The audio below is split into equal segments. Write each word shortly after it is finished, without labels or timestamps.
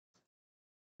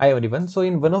Hi everyone. So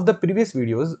in one of the previous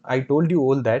videos, I told you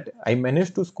all that I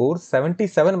managed to score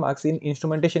 77 marks in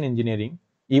instrumentation engineering,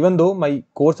 even though my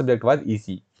core subject was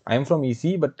ECE. I am from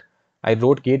ECE, but I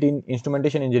wrote GATE in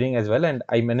instrumentation engineering as well, and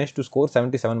I managed to score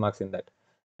 77 marks in that.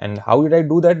 And how did I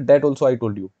do that? That also I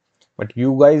told you. But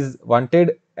you guys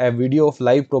wanted a video of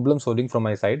live problem solving from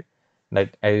my side.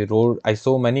 That I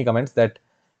saw many comments that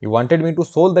you wanted me to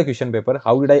solve the question paper.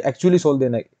 How did I actually solve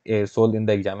in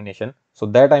the examination? So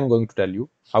that I'm going to tell you.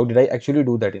 How did I actually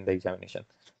do that in the examination?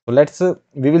 So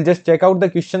we will just check out the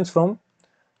questions from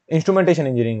instrumentation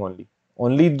engineering only.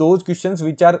 Only those questions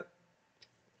which are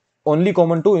only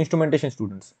common to instrumentation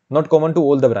students, not common to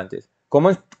all the branches.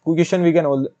 Common question we can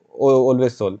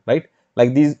always solve, right?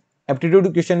 Like these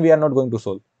aptitude question we are not going to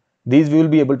solve. These we will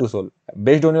be able to solve.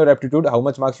 Based on your aptitude, how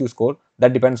much marks you score,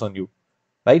 that depends on you,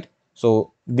 right?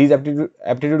 So these aptitude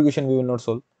question we will not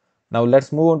solve. Now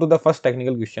let's move on to the first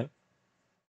technical question.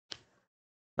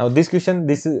 Now this question,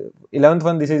 this is 11th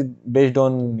one, this is based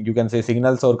on, you can say,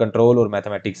 signals or control or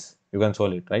mathematics. You can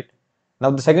solve it, right?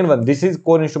 Now the second one, this is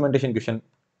core instrumentation question,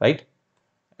 right?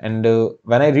 And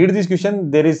when I read this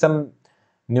question, there is some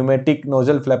pneumatic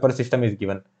nozzle flapper system is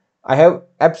given. I have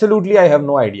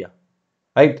no idea,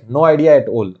 right? No idea at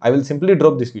all. I will simply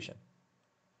drop this question.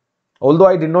 Although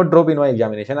I did not drop in my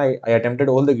examination, I attempted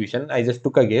all the question. I just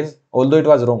took a guess. Although it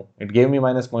was wrong, it gave me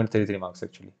minus 0.33 marks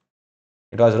actually.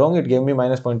 It was wrong, it gave me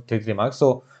minus 0.33 marks.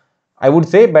 So I would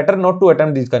say better not to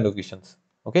attempt these kind of questions.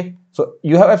 Okay. So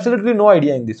you have absolutely no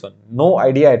idea in this one. No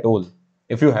idea at all.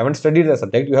 If you haven't studied the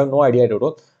subject, you have no idea at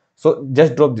all. So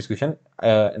just drop this question.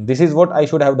 This is what I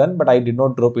should have done, but I did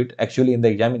not drop it actually in the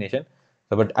examination.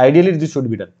 So, but ideally this should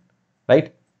be done.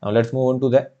 Right. Now let's move on to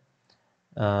the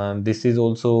this is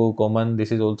also common,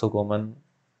 this is also common,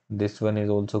 this one is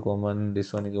also common,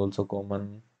 this one is also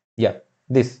common. Yeah,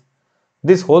 this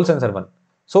whole sensor one.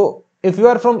 So if you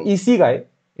are from EC guy,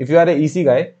 if you are a EC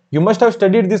guy, you must have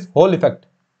studied this whole effect,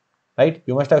 right?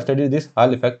 You must have studied this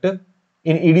Hall effect in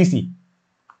EDC.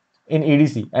 In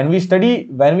EDC, and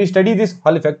when we study this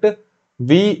Hall effect,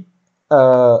 we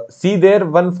see there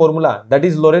one formula, that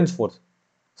is Lorentz force,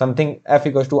 something F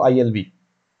equals to ILV,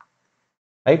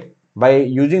 right? By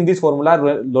using this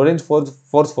formula, Lorentz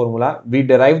force formula, we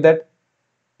derive that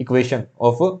equation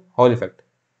of a Hall effect.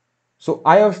 So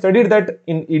I have studied that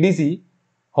in EDC,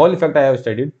 Hall effect I have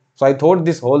studied. So I thought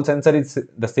this whole sensor is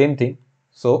the same thing.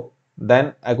 So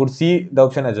then I could see the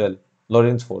option as well,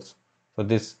 Lorentz force. So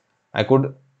this, I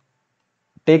could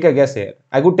take a guess here.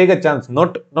 I could take a chance,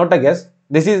 not a guess.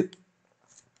 This is,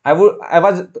 I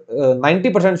was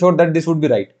 90% sure that this would be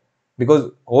right, because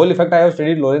whole effect I have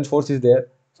studied, Lorentz force is there,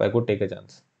 so I could take a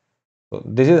chance. So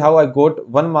this is how I got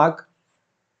 1 mark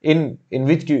in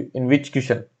which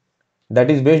question,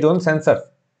 that is based on sensor,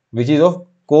 which is of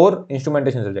core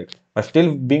instrumentation subject. But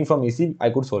still, being from EC, I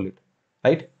could solve it,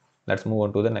 right? Let's move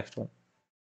on to the next one.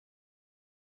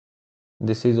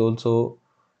 This is also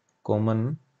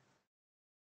common.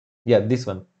 Yeah, this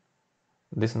one,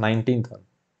 this 19th one.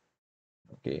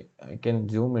 Okay, I can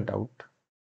zoom it out.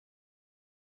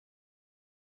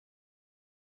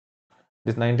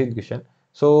 This 19th question.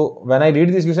 So when I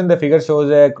read this question, the figure shows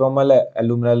a chromal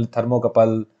aluminal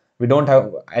thermocouple. We don't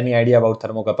have any idea about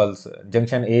thermocouples.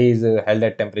 Junction A is held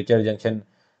at temperature junction.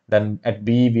 Then at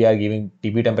B we are giving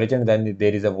TB temperature. And then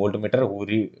there is a voltmeter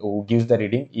who gives the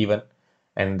reading even.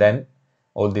 And then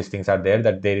all these things are there,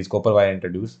 that there is copper wire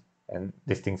introduced and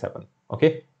these things happen.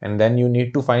 Okay. And then you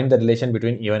need to find the relation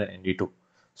between E1 and ND2.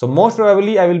 So most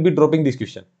probably I will be dropping this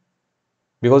question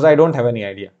because I don't have any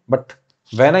idea. But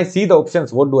when I see the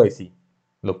options, what do I see?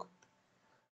 Look,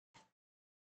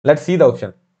 let's see the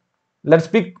option. Let's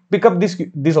pick up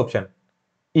this option.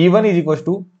 E1 is equals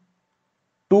to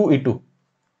 2E2.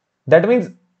 That means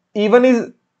E1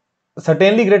 is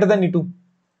certainly greater than E2.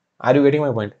 Are you getting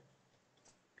my point?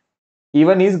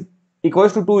 E1 is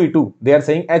equals to 2E2. They are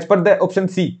saying as per the option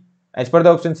C. As per the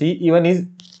option C, E1 is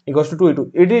equals to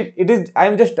 2E2. It is, I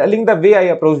am just telling the way I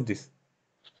approach this.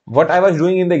 What I was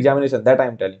doing in the examination, that I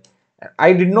am telling.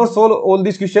 I did not solve all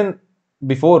these questions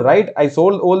before, right? I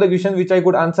solved all the questions which I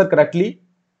could answer correctly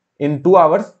in 2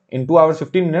 hours, in 2 hours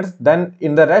 15 minutes. Then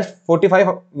in the rest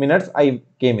 45 minutes I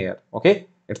came here. Okay,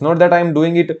 it's not that I am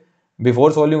doing it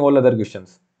before solving all other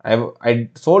questions. I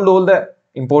solved all the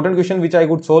important questions which I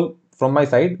could solve from my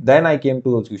side. Then I came to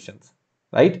those questions,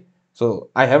 right? So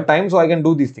I have time, so I can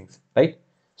do these things, right?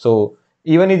 So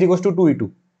E1 is equals to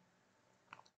 2E2.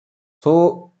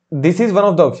 So this is one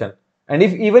of the option. And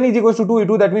if E1 is equals to 2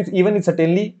 E2, that means E1 is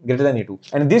certainly greater than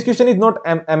E2. And this question is not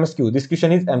MSQ, this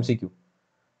question is MCQ.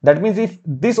 That means if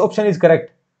this option is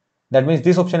correct, that means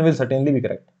this option will certainly be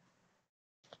correct.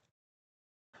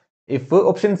 If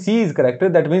option C is correct,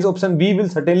 that means option B will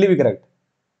certainly be correct.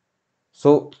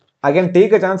 So I can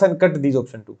take a chance and cut these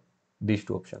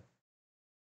two options.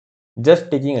 Just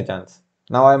taking a chance.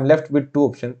 Now I am left with two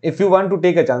options. If you want to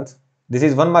take a chance, this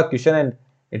is 1 mark question and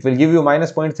it will give you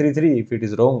minus 0.33 if it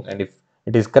is wrong, and if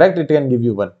it is correct, it can give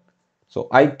you 1. So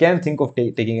I can think of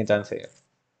taking a chance here,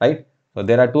 right? So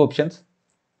there are two options,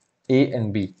 A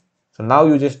and B. So now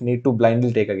you just need to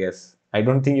blindly take a guess. I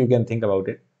don't think you can think about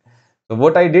it. So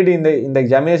what I did in the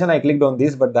examination, I clicked on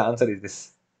this, but the answer is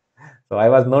this. So I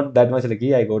was not that much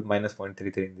lucky. I got minus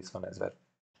 0.33 in this one as well.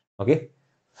 Okay.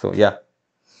 So yeah,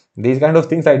 these kind of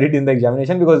things I did in the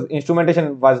examination, because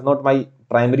instrumentation was not my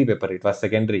primary paper. It was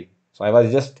secondary. So I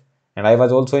was just, and I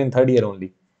was also in third year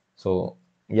only. So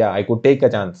yeah, I could take a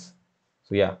chance.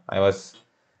 So yeah, I was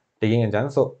taking a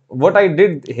chance. So what I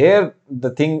did here,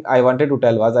 the thing I wanted to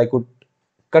tell was I could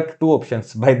cut two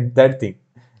options by that thing.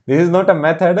 This is not a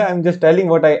method. I'm just telling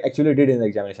what I actually did in the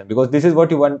examination, because this is what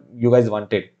you guys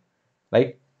wanted,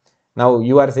 right? Now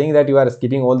you are saying that you are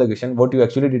skipping all the question. What you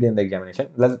actually did in the examination.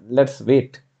 Let's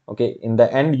wait. Okay. In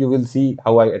the end, you will see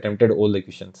how I attempted all the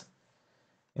questions.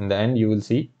 In the end, you will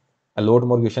see a lot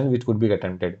more questions which could be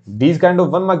attempted. These kind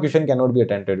of 1 mark question cannot be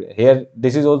attempted. Here,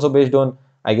 this is also based on,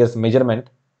 I guess, measurement.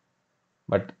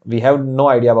 But we have no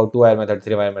idea about 2-wire method,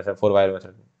 3-wire method, 4-wire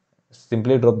method.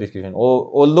 Simply drop this question.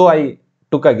 Although I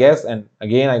took a guess and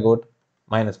again I got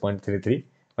minus 0.33,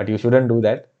 but you shouldn't do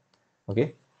that.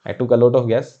 Okay, I took a lot of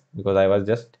guess because uh,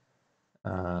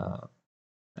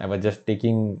 I was just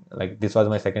taking, like, this was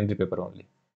my secondary paper only.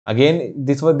 Again,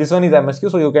 this one is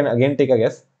MSQ, so you can again take a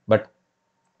guess, but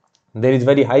there is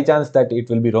very high chance that it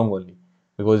will be wrong only,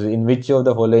 because in which of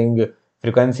the following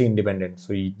frequency independent.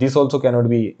 So this also cannot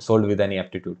be solved with any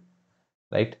aptitude,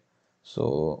 right?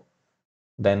 So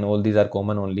then all these are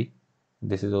common only.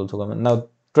 This is also common. Now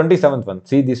 27th one,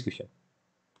 see this question.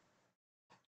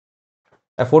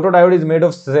 A photodiode is made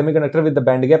of semiconductor with the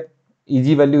band gap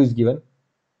Eg value is given.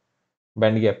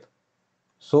 Band gap.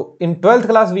 So in 12th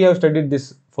class we have studied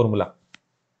this formula.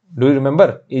 Do you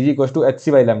remember? Eg equals to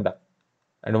Hc by lambda.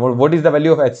 And what is the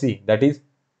value of Hc? That is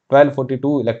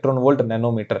 1242 electron volt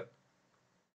nanometer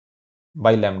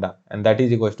by lambda, and that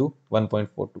is equals to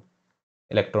 1.42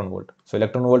 electron volt. So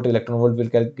electron volt will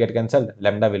get cancelled.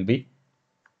 Lambda will be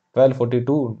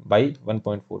 1242 by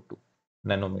 1.42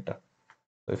 nanometer.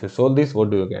 So if you solve this, what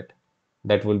do you get?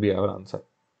 That will be our answer.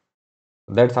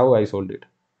 That's how I solved it.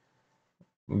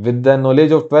 With the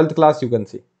knowledge of 12th class, you can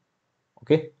see.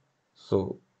 Okay.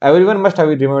 So everyone must have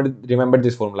remembered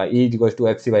this formula. E is equals to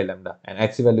Hc by lambda, and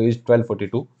Hc value is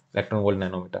 1242 electron volt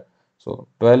nanometer. So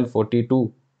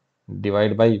 1242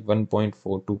 divided by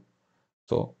 1.42.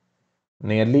 So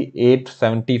nearly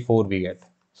 874 we get.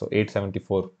 So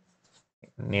 874,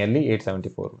 nearly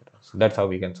 874 meters. So that's how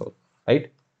we can solve,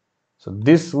 right? So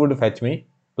this would fetch me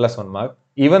plus 1 mark,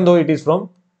 even though it is from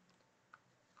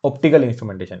optical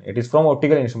instrumentation. It is from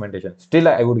optical instrumentation. Still,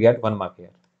 I would get 1 mark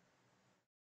here,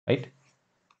 right?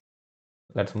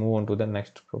 Let's move on to the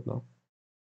next problem.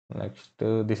 Next,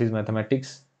 this is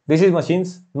mathematics. This is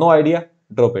machines. No idea.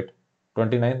 Drop it.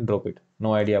 29. Drop it.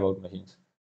 No idea about machines.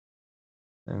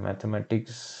 And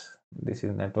mathematics. This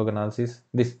is network analysis.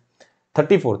 This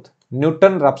 34th,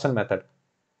 Newton-Raphson method.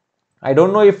 I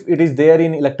don't know if it is there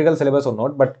in electrical syllabus or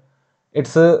not, but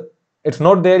it's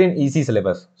not there in ECE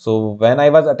syllabus. So when I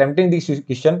was attempting this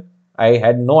question, I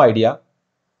had no idea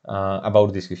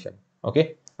about this question.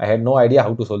 Okay, I had no idea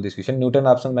how to solve this question.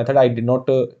 Newton-Raphson method, I did not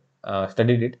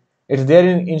studied it. It's there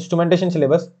in instrumentation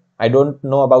syllabus. I don't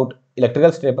know about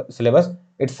electrical syllabus.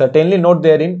 It's certainly not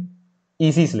there in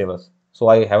ECE syllabus. So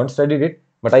I haven't studied it,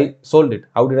 but I solved it.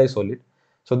 How did I solve it?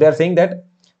 So they are saying that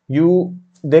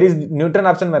there is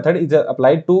Newton-Raphson method is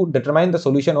applied to determine the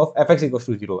solution of fx equals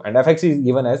to 0, and fx is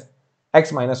given as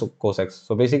x minus cos x.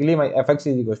 So basically my fx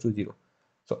is equals to 0.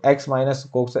 So x minus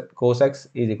cos x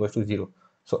is equals to 0.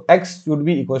 So x should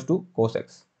be equals to cos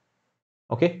x.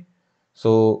 Okay.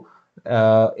 So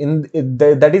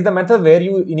that is the method where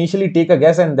you initially take a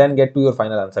guess and then get to your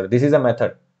final answer. This is a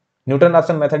method.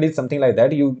 Newton-Raphson method is something like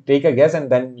that. You take a guess and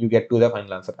then you get to the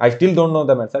final answer. I still don't know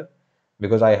the method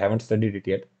because I haven't studied it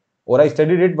yet, or I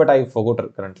studied it but I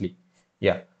forgot currently.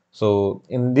 Yeah. So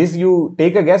in this, you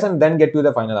take a guess and then get to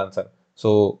the final answer.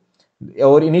 So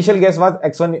our initial guess was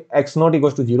x1 x naught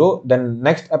equals to 0. Then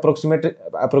next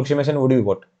approximation would be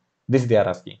what? This they are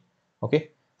asking.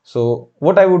 Okay. So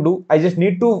what I would do, I just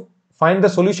need to find the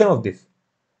solution of this.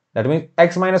 That means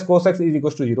x minus cos x is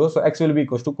equals to 0. So x will be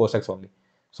equals to cos x only.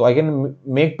 So I can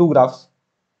make two graphs.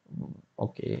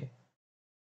 Okay.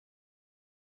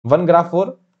 One graph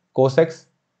for cos x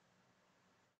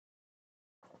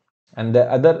and the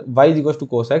other y is equals to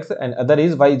cos x, and other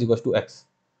is y is equals to x.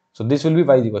 So this will be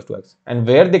y is equals to x, and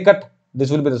where they cut, this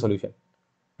will be the solution,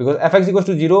 because fx equals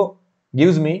to 0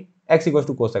 gives me x equals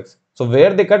to cos x. So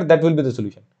where they cut, that will be the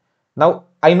solution. Now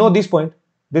I know this point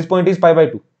is pi by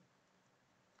 2,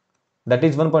 that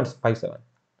is 1.57,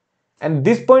 and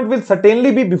this point will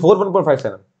certainly be before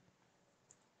 1.57.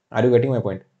 Are you getting my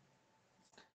point?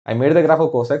 I made the graph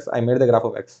of cos x, I made the graph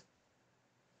of x.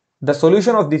 The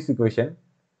solution of this equation,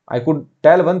 I could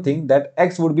tell one thing, that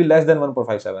x would be less than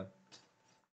 1.57.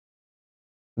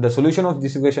 The solution of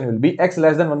this equation will be x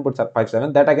less than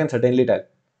 1.57, that I can certainly tell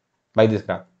by this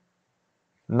graph.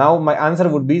 Now my answer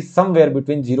would be somewhere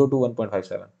between 0 to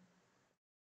 1.57.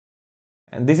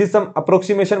 And this is some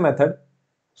approximation method.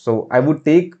 So I would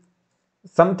take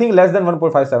something less than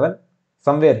 1.57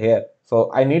 somewhere here. So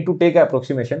I need to take an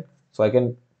approximation, so I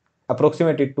can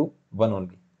approximate it to 1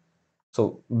 only.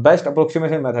 So best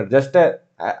approximation method, just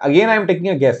again I am taking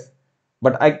a guess,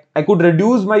 but I could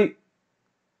reduce my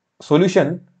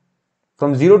solution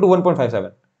from 0 to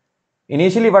 1.57.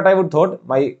 Initially what I would thought,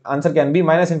 my answer can be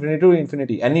minus infinity to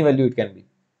infinity, any value it can be.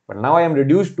 But now I am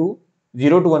reduced to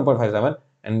 0 to 1.57,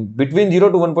 and between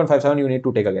 0 to 1.57 you need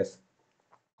to take a guess.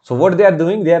 So what they are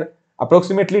doing, they are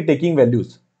approximately taking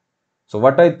values. So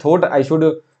what I thought, I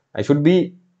should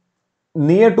be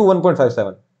near to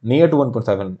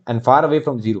 1.57, and far away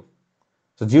from 0.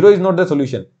 So 0 is not the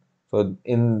solution. So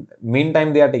in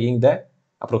meantime they are taking the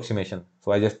approximation.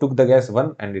 So I just took the guess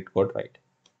 1 and it got right.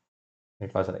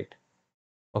 It was right.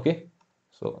 Okay.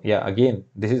 So yeah, again,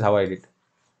 this is how I did.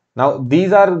 Now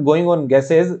these are going on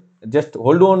guesses. Just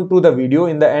hold on to the video.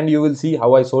 In the end, you will see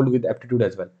how I solved with aptitude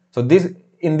as well. So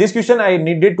in this question, I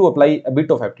needed to apply a bit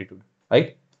of aptitude,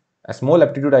 right? A small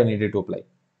aptitude I needed to apply.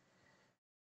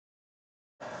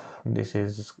 This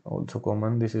is also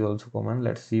common. This is also common.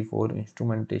 Let's see for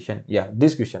instrumentation. Yeah,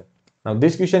 this question. Now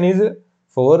this question is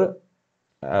for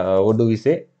what do we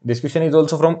say? This question is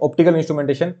also from optical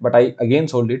instrumentation, but I again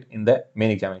solved it in the main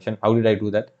examination. How did I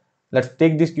do that? Let's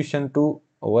take this question to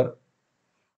our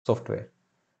software.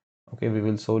 Okay, we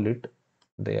will solve it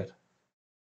there.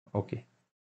 Okay.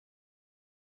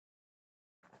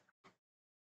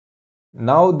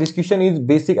 Now this question is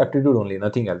basic aptitude only,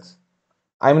 nothing else.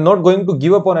 I'm not going to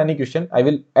give up on any question. I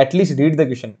will at least read the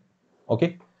question.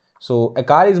 Okay. So a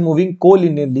car is moving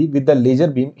co-linearly with the laser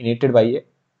beam emitted by a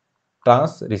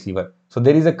trans receiver. So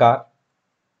there is a car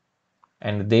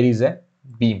and there is a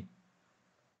beam.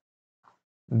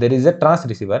 There is a trans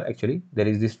receiver, actually. There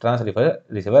is this trans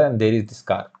receiver and there is this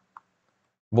car.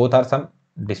 Both are some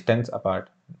distance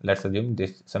apart. Let's assume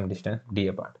this some distance d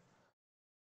apart.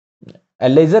 A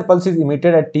laser pulse is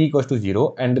emitted at t equals to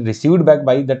 0 and received back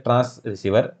by the trans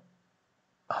receiver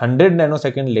 100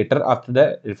 nanosecond later after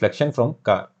the reflection from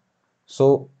car.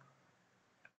 So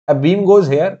a beam goes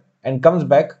here and comes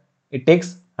back. It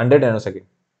takes 100 nanosecond.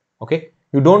 Okay.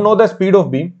 You don't know the speed of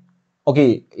beam.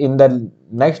 Okay. In the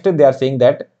next, they are saying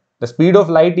that the speed of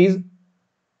light is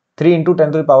 3 into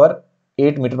 10 to the power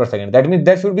 8 meter per second. That means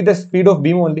that should be the speed of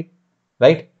beam only,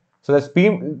 right? So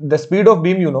the speed of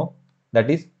beam, you know,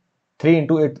 that is 3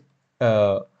 into 8,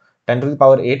 10 to the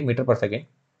power 8 meter per second.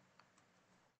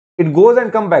 It goes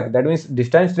and come back. That means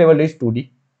distance traveled is 2d.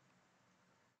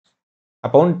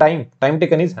 Upon time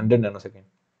taken is 100 nanosecond.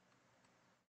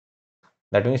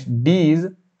 That means d is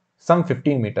some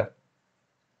 15 meter.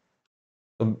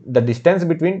 So the distance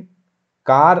between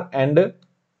car and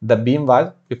the beam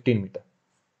was 15 meter.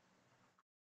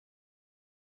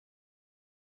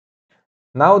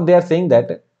 Now they are saying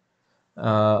that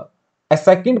a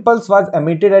second pulse was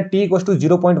emitted at t equals to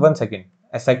 0.1 second.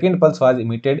 A second pulse was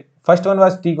emitted. First one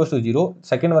was t equals to 0.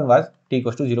 Second one was t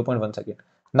equals to 0.1 second.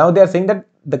 Now they are saying that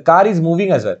the car is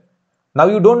moving as well. Now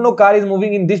you don't know car is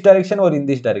moving in this direction or in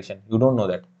this direction. You don't know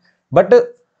that.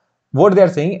 But what they are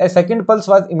saying, a second pulse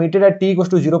was emitted at t equals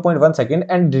to 0.1 second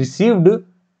and received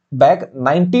back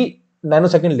 90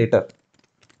 nanosecond later.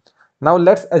 Now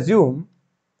let's assume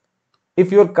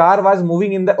if your car was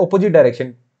moving in the opposite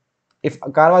direction, if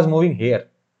a car was moving here,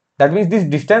 that means this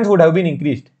distance would have been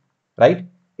increased, right?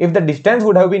 If the distance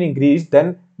would have been increased,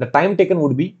 then the time taken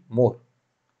would be more.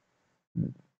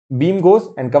 Beam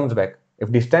goes and comes back.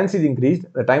 If distance is increased,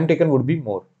 the time taken would be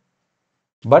more.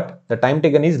 But the time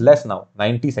taken is less now,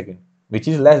 90 seconds, which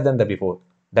is less than the before.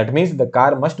 That means the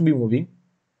car must be moving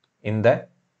in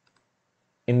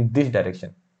this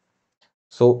direction.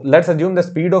 So let's assume the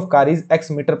speed of car is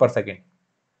x meter per second.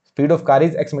 Speed of car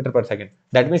is x meter per second.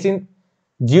 That means in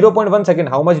 0.1 second,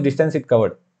 how much distance it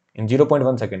covered? In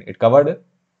 0.1 second, it covered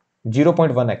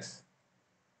 0.1x.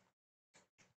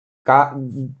 car,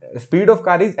 speed of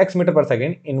car is x meter per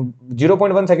second. In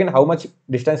 0.1 second, how much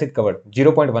distance it covered?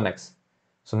 0.1x.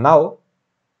 So now,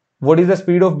 what is the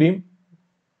speed of beam?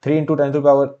 3 into 10 to the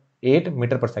power 8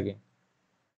 meter per second.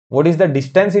 What is the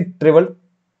distance it traveled?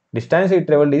 Distance it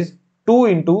traveled is 2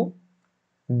 into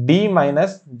d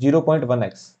minus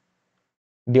 0.1x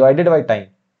divided by time,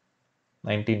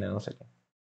 19 nanosecond.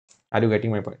 Are you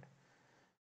getting my point?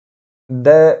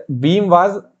 The beam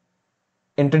was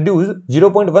introduced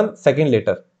 0.1 second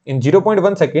later. In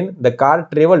 0.1 second, the car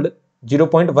traveled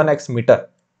 0.1x meter.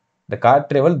 The car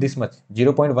traveled this much,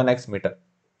 0.1x meter.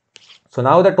 So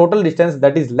now the total distance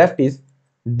that is left is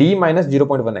d minus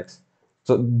 0.1x.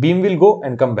 So beam will go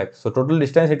and come back. So total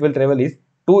distance it will travel is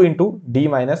 2 into d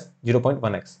minus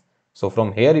 0.1x. So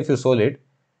from here, if you solve it,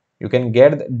 you can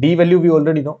get the d value we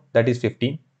already know, that is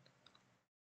 15.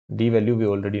 D value we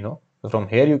already know. So from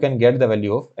here you can get the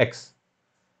value of x.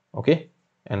 Okay,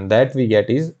 and that we get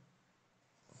is,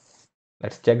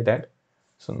 let's check that.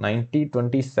 So 90,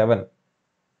 27,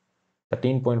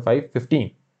 13.5,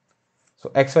 15.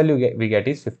 So x value we get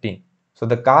is 15. So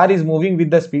the car is moving with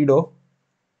the speed of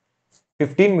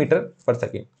 15 meter per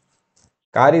second.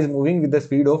 Car is moving with the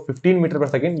speed of 15 meter per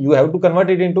second. You have to convert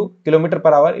it into kilometer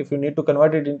per hour. If you need to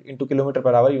convert it into kilometer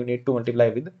per hour, you need to multiply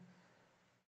with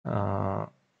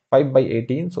 5 by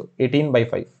 18. So 18 by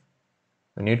 5.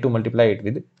 You need to multiply it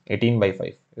with 18 by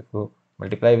 5. If you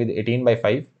multiply with 18 by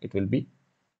 5, it will be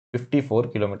 54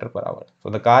 kilometer per hour. So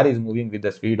the car is moving with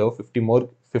the speed of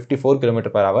 54 kilometer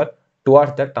per hour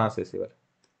towards the trans receiver.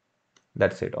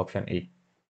 That's it, option A.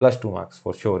 Plus 2 marks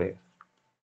for sure here.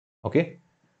 Okay.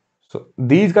 So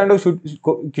these kind of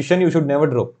question you should never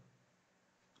drop.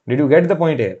 Did you get the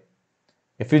point here?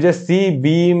 If you just see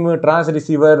beam, trans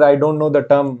receiver, I don't know the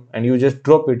term, and you just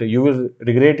drop it, you will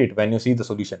regret it when you see the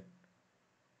solution.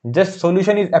 Just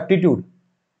solution is aptitude.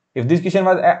 If this question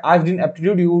was asked in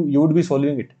aptitude, you would be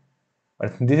solving it.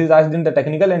 But this is asked in the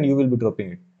technical and you will be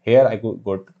dropping it. Here I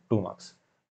got 2 marks.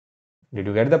 Did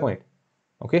you get the point?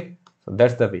 Okay. So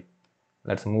that's the way.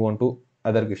 Let's move on to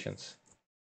other questions.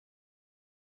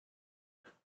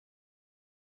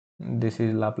 This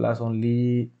is Laplace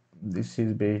only. This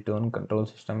is based on control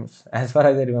systems. As far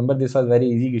as I remember, this was very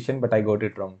easy question, but I got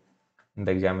it wrong in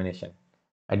the examination.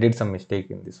 I did some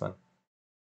mistake in this one.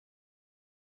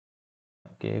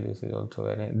 Okay, this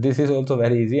is also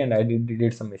very easy, and I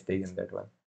did some mistake in that one.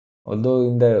 Although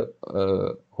in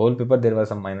the whole paper there was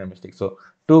some minor mistake. So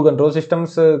 2 control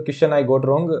systems question I got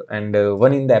wrong, and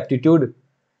 1 in the aptitude,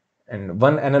 and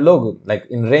 1 analog, like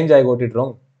in range I got it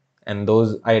wrong. And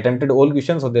those I attempted all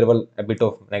questions, so there was a bit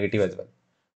of negative as well.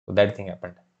 So that thing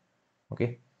happened.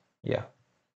 Okay, yeah.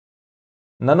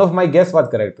 None of my guess was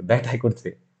correct. That I could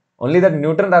say. Only that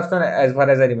Newton Raphson, as far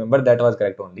as I remember, that was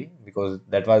correct only, because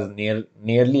that was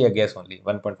nearly a guess only,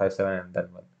 1.57 and then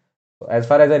 1. So as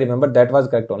far as I remember, that was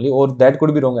correct only, or that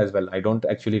could be wrong as well. I don't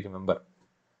actually remember.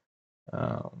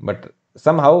 But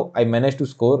somehow I managed to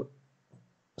score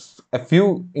a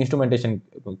few instrumentation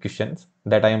questions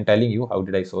that I am telling you how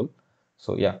did I solve.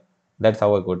 So yeah, that's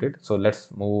how I got it. So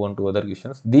let's move on to other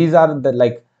questions. These are the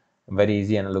like very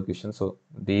easy analog questions. So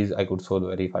these I could solve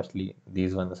very fastly.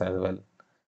 These ones as well.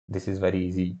 This is very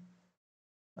easy.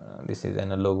 This is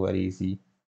analog, very easy.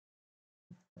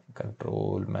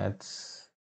 Control, maths.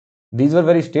 These were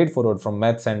very straightforward from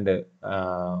maths and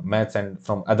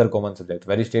from other common subjects.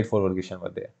 Very straightforward question were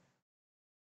there.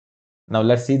 Now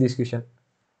let's see this question.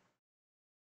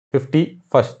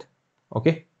 51st.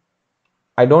 Okay.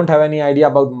 I don't have any idea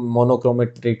about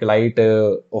monochromatic light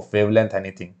of wavelength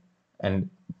anything. And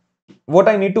what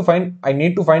I need to find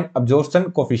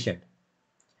absorption coefficient.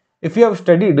 If you have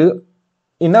studied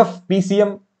enough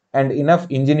PCM and enough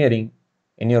engineering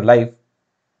in your life,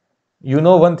 you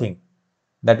know one thing,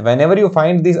 that whenever you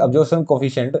find this absorption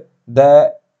coefficient,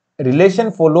 the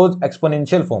relation follows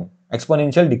exponential form,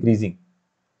 exponential decreasing.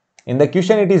 In the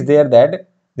question it is there that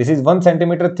this is 1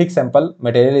 centimeter thick sample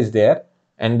material is there,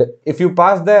 and if you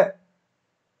pass the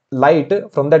light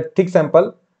from that thick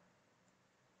sample,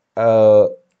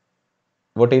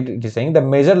 what it is saying, the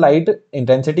measure light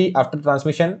intensity after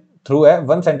transmission through a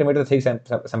 1 centimeter thick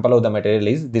sample of the material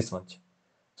is this much.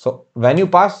 So when you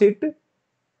pass it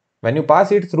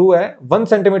through a 1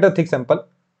 centimeter thick sample,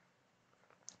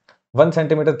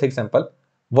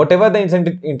 whatever the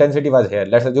intensity was here,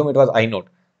 let's assume it was I naught.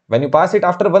 When you pass it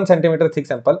after 1 centimeter thick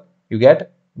sample, you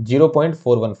get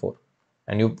 0.414,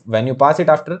 and when you pass it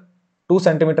after 2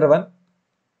 centimeter one,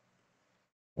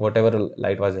 whatever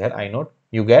light was here I naught,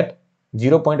 you get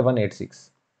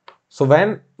 0.186. So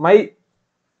when my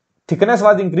thickness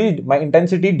was increased, my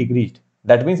intensity decreased.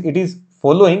 That means it is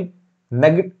following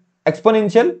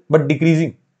exponential but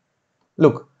decreasing.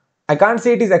 Look, I can't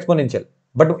say it is exponential,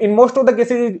 but in most of the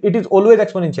cases, it is always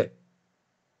exponential.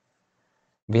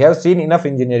 We have seen enough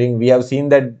engineering. We have seen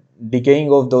that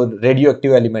decaying of the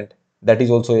radioactive element, that is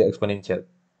also exponential.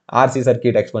 RC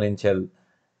circuit exponential,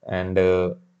 and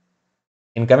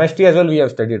in chemistry as well we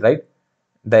have studied, right?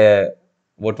 The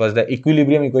what was the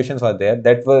equilibrium equations were there,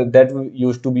 that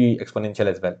used to be exponential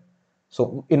as well.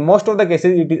 So in most of the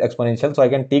cases it is exponential. So I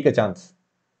can take a chance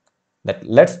that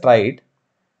let's try it.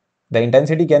 The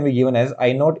intensity can be given as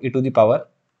I naught e to the power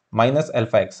minus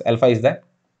alpha x. Alpha is the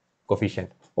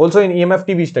coefficient. Also in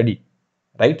EMFT we study,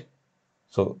 right?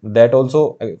 So that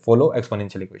also follow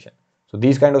exponential equation. So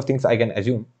these kind of things I can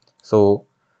assume. So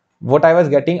what I was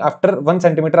getting after 1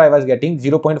 centimeter, I was getting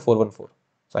 0.414.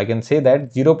 So I can say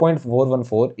that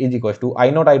 0.414 is equals to I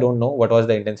naught, I don't know what was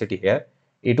the intensity here,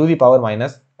 e to the power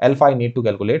minus alpha I need to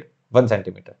calculate 1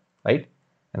 centimeter, right?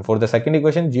 And for the second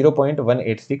equation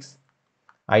 0.186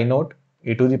 I naught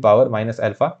e to the power minus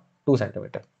alpha 2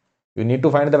 centimeter. You need to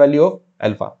find the value of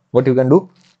alpha. What you can do?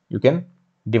 You can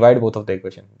divide both of the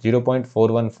equation.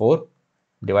 0.414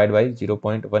 divided by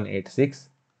 0.186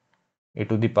 e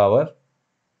to the power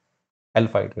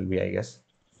alpha it will be, I guess.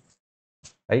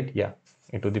 Right? Yeah.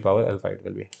 E to the power alpha it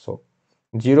will be. So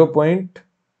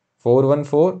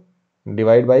 0.414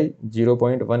 divided by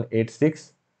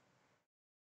 0.186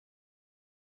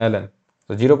 ln.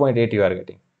 So 0.8 you are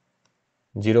getting.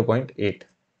 0.8.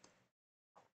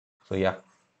 So yeah,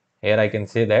 here I can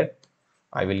say that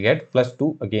I will get plus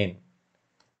 2 again.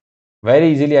 Very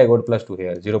easily I got plus 2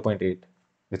 here, 0.8.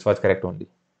 This was correct only.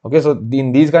 Okay, so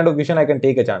in these kind of question I can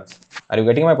take a chance. Are you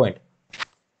getting my point?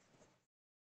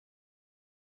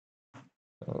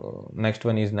 Next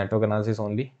one is network analysis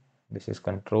only. This is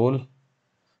control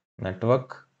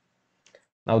network.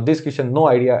 Now this question, no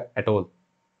idea at all.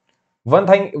 One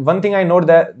thing I know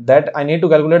that I need to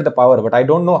calculate the power, but I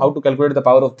don't know how to calculate the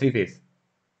power of three phase.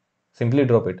 Simply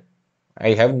drop it.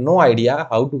 I have no idea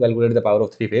how to calculate the power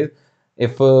of three phase.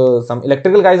 If some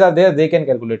electrical guys are there, they can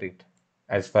calculate it,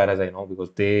 as far as I know, because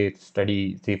they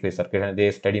study three phase circuit and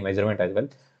they study measurement as well.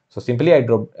 So simply I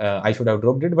dropped. I should have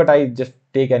dropped it, but I just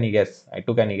take any guess. I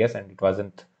took any guess and it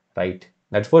wasn't right.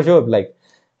 That's for sure. Like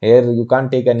here, you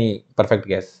can't take any perfect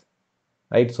guess,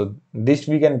 right? So this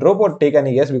we can drop or take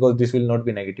any guess because this will not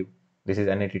be negative. This is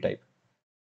NAT type.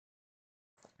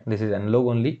 This is analog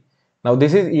only. Now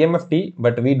this is EMFT,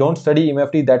 but we don't study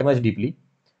EMFT that much deeply.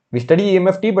 We study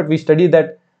EMFT, but we study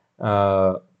that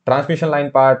transmission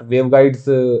line part, waveguides,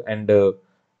 and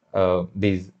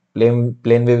these plane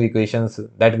wave equations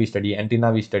that we study, antenna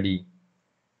we study,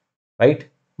 right?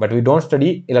 But we don't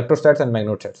study electrostats and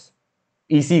magnetostats.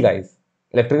 EC guys,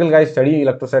 electrical guys study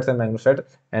electrostats and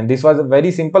magnetostats, and this was a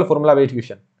very simple formula based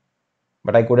question,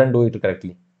 but I couldn't do it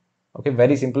correctly. Okay,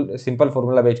 very simple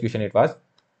formula based question it was,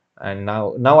 and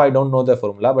now I don't know the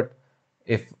formula, but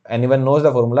if anyone knows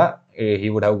the formula, he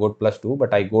would have got plus 2,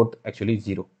 but I got actually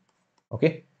 0.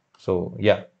 Okay, so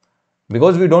yeah,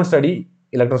 because we don't study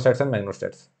electrostats and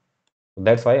magnetostats,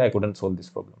 that's why I couldn't solve this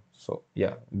problem. So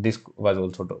yeah, this was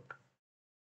also dropped.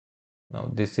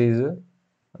 Now this is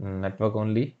network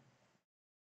only.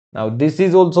 Now this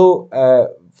is also a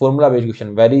formula based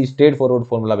question, very straightforward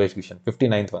formula based question,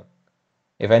 59th one.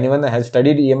 If anyone has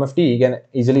studied EMFT, he can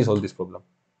easily solve this problem.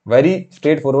 Very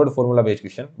straightforward formula based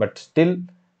question, but still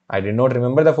I did not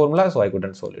remember the formula, so I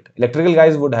couldn't solve it. Electrical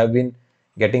guys would have been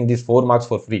getting these 4 marks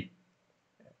for free.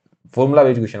 Formula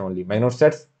based question only,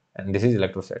 magnetostats, and this is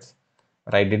electrostats.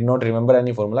 But I did not remember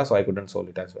any formula, so I couldn't solve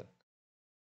it as well.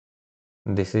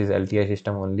 This is LTI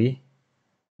system only.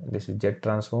 This is jet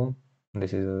transform.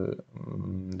 This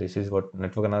is what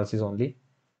network analysis only.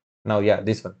 Now yeah,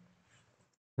 this one.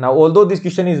 Now although this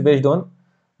question is based on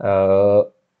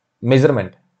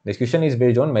measurement, this question is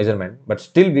based on measurement, but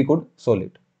still we could solve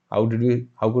it. How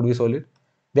could we solve it?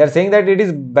 They are saying that it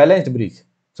is balanced bridge.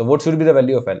 So what should be the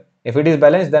value of L? If it is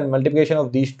balanced, then multiplication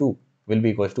of these two will be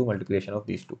equals to multiplication of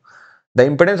these two. The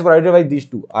impedance provided by these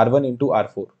two, R1 into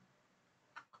R4,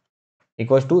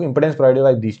 equals to impedance provided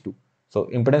by these two. So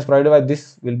impedance provided by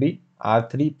this will be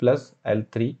R3 plus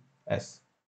L3S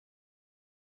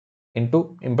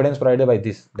into impedance provided by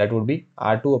this, that would be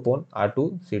R2 upon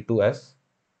R2 C2S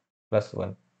plus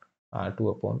 1,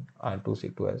 R2 upon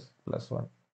R2 C2S plus 1.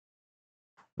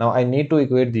 Now I need to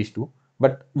equate these two,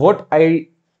 but what I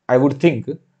would think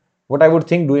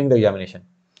during the examination,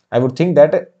 I would think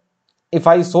that if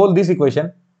I solve this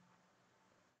equation,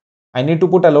 I need to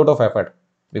put a lot of effort,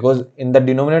 because in the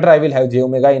denominator I will have j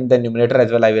omega, in the numerator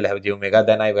as well I will have j omega,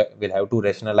 then I will have to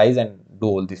rationalize and do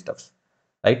all these stuffs,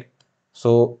 right?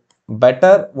 So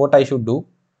better what I should do,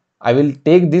 I will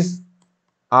take this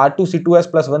R2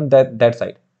 C2S plus 1 that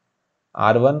side,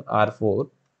 R1 R4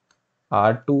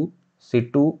 R2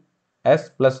 C2 S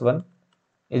plus 1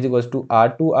 is equals to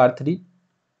R2 R3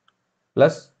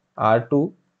 plus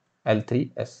R2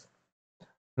 L3 S.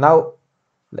 Now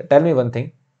tell me one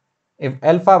thing, if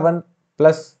alpha 1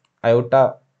 plus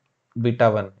iota beta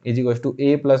 1 is equals to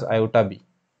A plus iota B,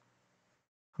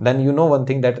 then you know one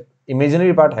thing, that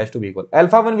imaginary part has to be equal.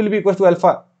 Alpha 1 will be equals to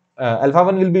alpha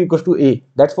 1 will be equals to A,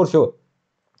 that's for sure.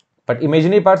 But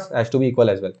imaginary parts has to be equal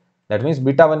as well. That means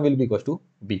beta 1 will be equals to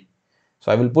B.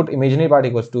 So I will put imaginary part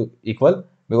equals to equal,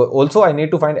 because also I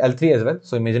need to find L3 as well.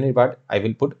 So imaginary part I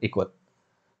will put equal,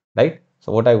 right?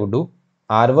 So what I would do,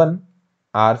 R1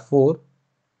 R4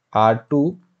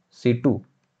 R2 C2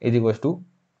 is equals to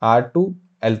R2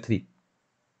 L3,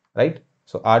 right?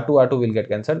 So R2 R2 will get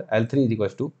cancelled. L3 is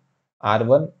equals to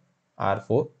R1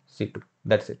 R4 C2.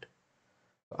 That's it.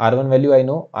 R1 value I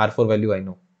know, R4 value I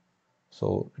know.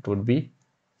 So it would be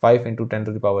 5 into 10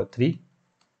 to the power 3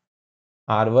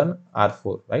 R1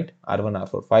 R4, right? R1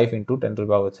 R4, 5 into 10 to the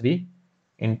power 3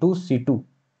 into C2,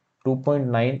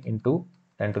 2.9 into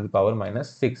 10 to the power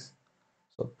minus 6.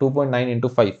 So 2.9 into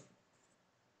 5,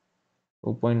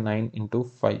 2.9 into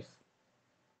 5,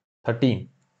 13.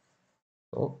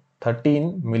 So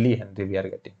 13 millihenry we are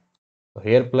getting. So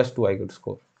here plus 2 I could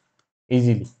score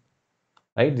easily,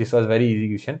 right? This was very easy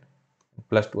question.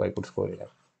 Plus 2 I could score here,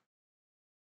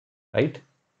 right?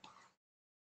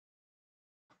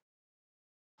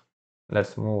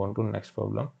 Let's move on to next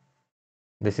problem.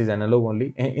 This is analog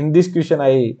only. In this question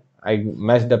I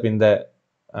messed up in the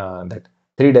that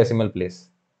 3 decimal place.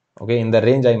 Okay, in the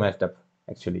range I messed up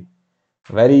actually.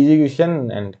 Very easy question,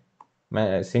 and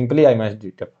simply I messed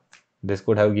it up. This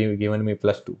could have given me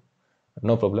plus 2.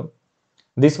 No problem.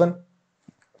 This one,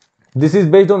 this is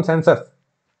based on sensor,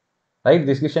 right?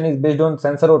 This question is based on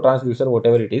sensor or transducer,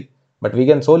 whatever it is, but we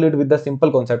can solve it with the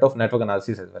simple concept of network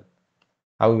analysis as well.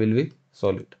 How will we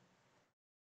solve it?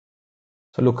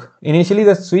 So look, initially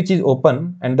the switch is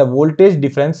open and the voltage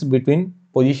difference between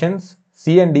positions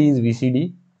C and D is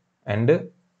VCD, and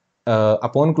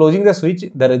upon closing the switch,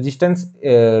 the resistance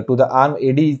to the arm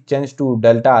AD is changed to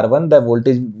delta R1. The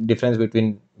voltage difference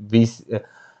between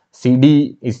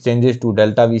CD is changes to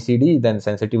delta VCD. Then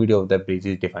sensitivity of the bridge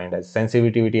is defined as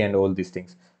sensitivity and all these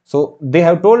things. So they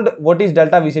have told what is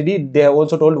delta VCD. They have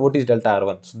also told what is delta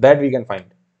R1. So that we can find,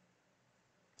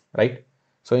 right?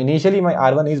 So initially my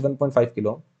R1 is 1.5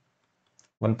 kilo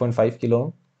ohm, 1.5 kilo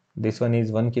ohm. This one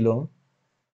is 1 kilo ohm.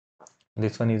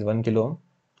 This one is 1 kilo ohm.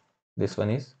 This one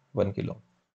is 1 kilo ohm,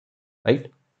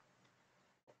 right?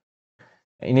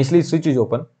 Initially switch is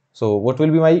open. So what will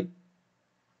be my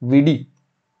VD?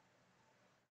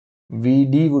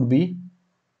 VD would be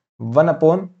 1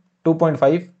 upon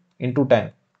 2.5 into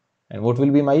 10. And what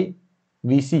will be my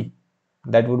VC?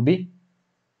 That would be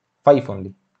 5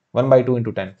 only. 1 by 2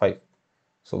 into 10, 5.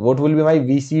 So what will be my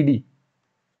VCD?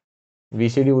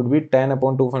 VCD would be 10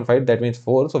 upon 2.5, that means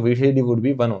 4. So VCD would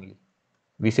be 1 only.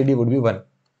 VCD would be 1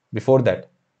 before that.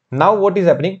 Now what is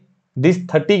happening? This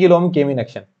 30 kilo ohm came in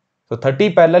action. So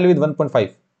 30 parallel with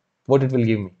 1.5. What it will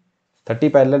give me? 30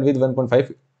 parallel with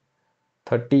 1.5.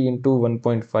 30 into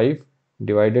 1.5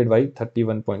 divided by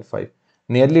 31.5.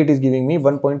 Nearly it is giving me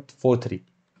 1.43.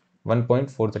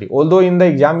 1.43. Although in the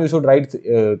exam you should write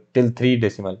till 3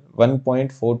 decimal.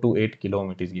 1.428 kilo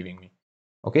ohm it is giving me.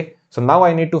 Okay. So now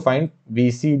I need to find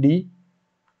VCD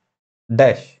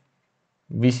dash.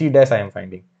 VC dash I am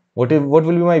finding. What will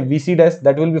be my VC dash?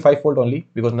 That will be 5 volt only,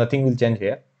 because nothing will change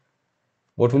here.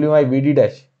 What will be my VD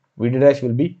dash? VD dash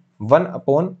will be 1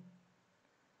 upon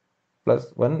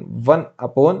plus 1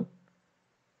 upon,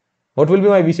 what will be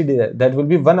my VCD dash? That will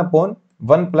be 1 upon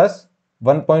 1 plus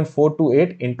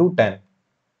 1.428 into 10.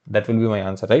 That will be my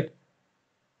answer, right?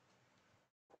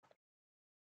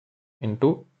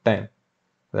 Into 10.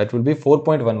 That will be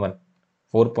 4.11.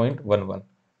 4.11.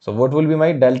 So what will be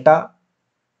my delta?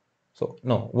 So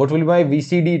no, what will be my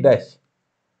VCD dash?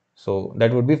 So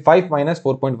that would be 5 minus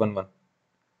 4.11.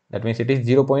 That means it is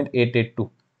 0.882.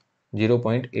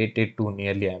 0.882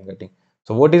 nearly I am getting.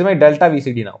 So what is my delta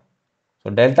VCD now? So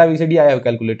delta VCD I have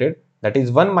calculated, that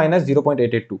is 1 minus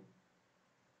 0.882.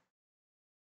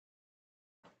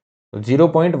 So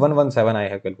 0.117 I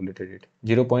have calculated it.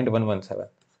 0.117.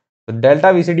 So delta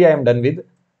VCD I am done with.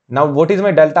 Now what is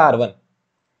my delta R1?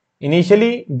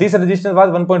 Initially this resistance was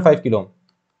 1.5 kilo ohm.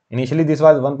 Initially this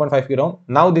was 1.5 kilo ohm.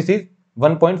 Now this is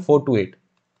 1.428.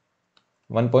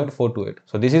 1.428.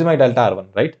 So this is my delta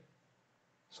R1, right?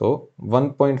 So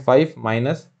 1.5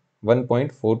 minus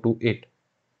 1.428.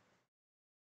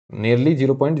 Nearly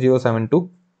 0.072.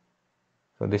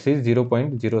 So this is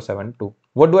 0.072.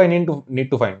 What do I need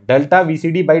to find? Delta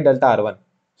VCD by delta R1.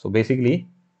 So basically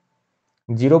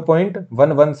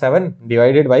 0.117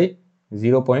 divided by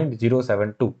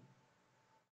 0.072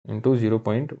 into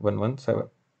 0.117.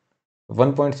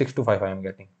 1.625 I am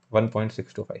getting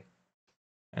 1.625,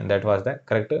 and that was the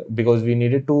correct, because we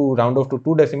needed to round off to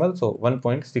 2 decimals, so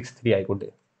 1.63 I could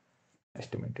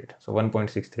estimate it. So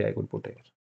 1.63 I could put here,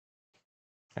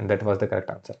 and that was the correct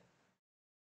answer.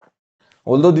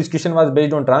 Although this question was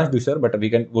based on transducer, but we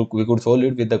could solve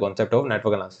it with the concept of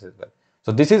network analysis as well.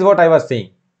 So this is what I was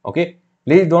saying. Okay,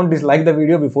 please don't dislike the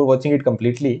video before watching it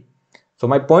completely. So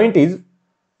my point is,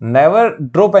 never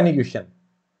drop any question.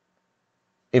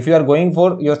 If you are going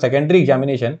for your secondary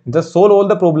examination, just solve all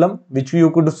the problem which you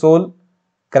could solve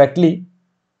correctly.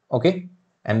 Okay,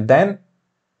 and then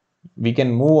we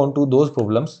can move on to those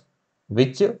problems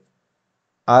which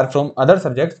are from other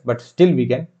subjects, but still we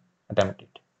can attempt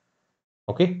it.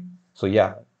 Okay, so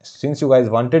yeah, since you guys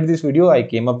wanted this video, I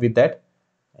came up with that.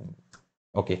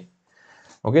 Okay,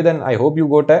 okay, then I hope you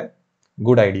got a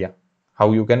good idea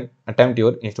how you can attempt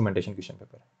your instrumentation question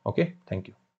paper. Okay, thank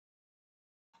you.